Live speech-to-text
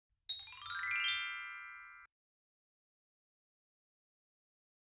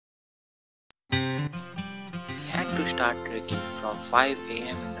to start trekking from 5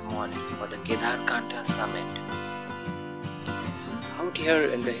 AM in the morning for the Kedarkantha summit. Out here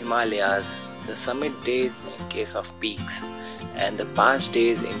in the Himalayas, the summit days in case of peaks and the pass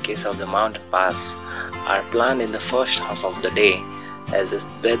days in case of the mountain pass are planned in the first half of the day, as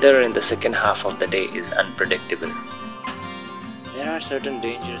the weather in the second half of the day is unpredictable. There are certain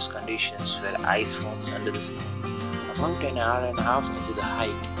dangerous conditions where ice forms under the snow. About an hour and a half into the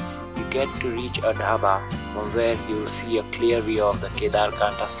hike, you get to reach a dhaba from where you will see a clear view of the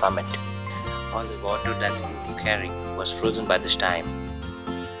Kedarkantha summit. All the water that we were carrying was frozen by this time.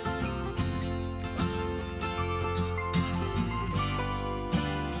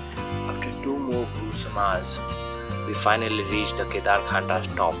 After 2 more gruesome hours, we finally reached the Kedarkantha's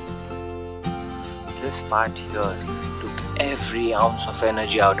top. This part here took every ounce of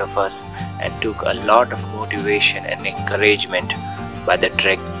energy out of us and took a lot of motivation and encouragement by the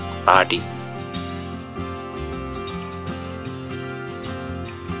trek party.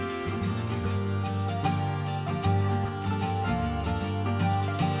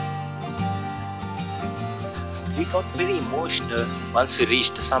 We got very emotional once we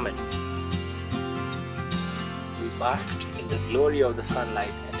reached the summit. We basked in the glory of the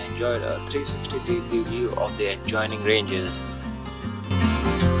sunlight and enjoyed a 360-degree view of the adjoining ranges.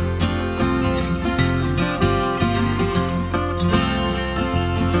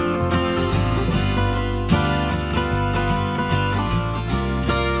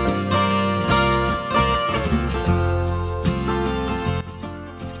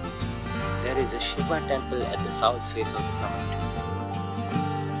 There is a Shiva temple at the south face of the summit.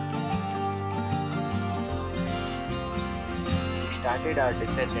 We started our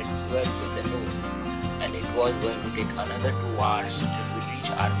descent at 12 in the noon, and it was going to take another 2 hours till we reach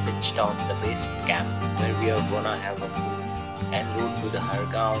our pitch stop, the base camp, where we are gonna have a food en route to the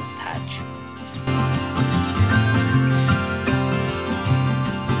Hargaon Thatch.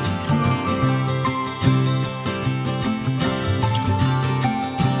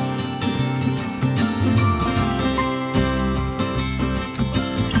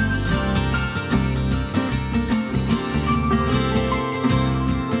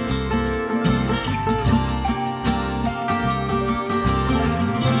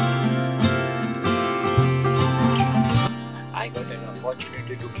 I got an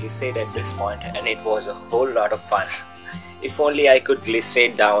opportunity to glissade at this point and it was a whole lot of fun. If only I could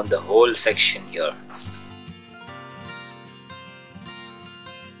glissade down the whole section here.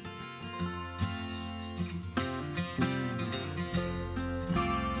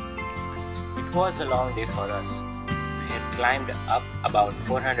 It was a long day for us. We had climbed up about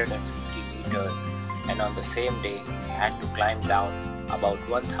 450 meters and on the same day we had to climb down about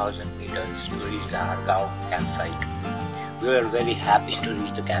 1000 meters to reach the Hargaon campsite. We were very happy to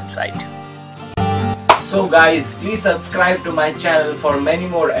reach the campsite. So guys, please subscribe to my channel for many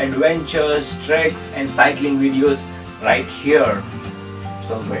more adventures, treks and cycling videos right here.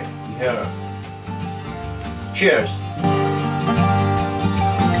 Somewhere here. Cheers!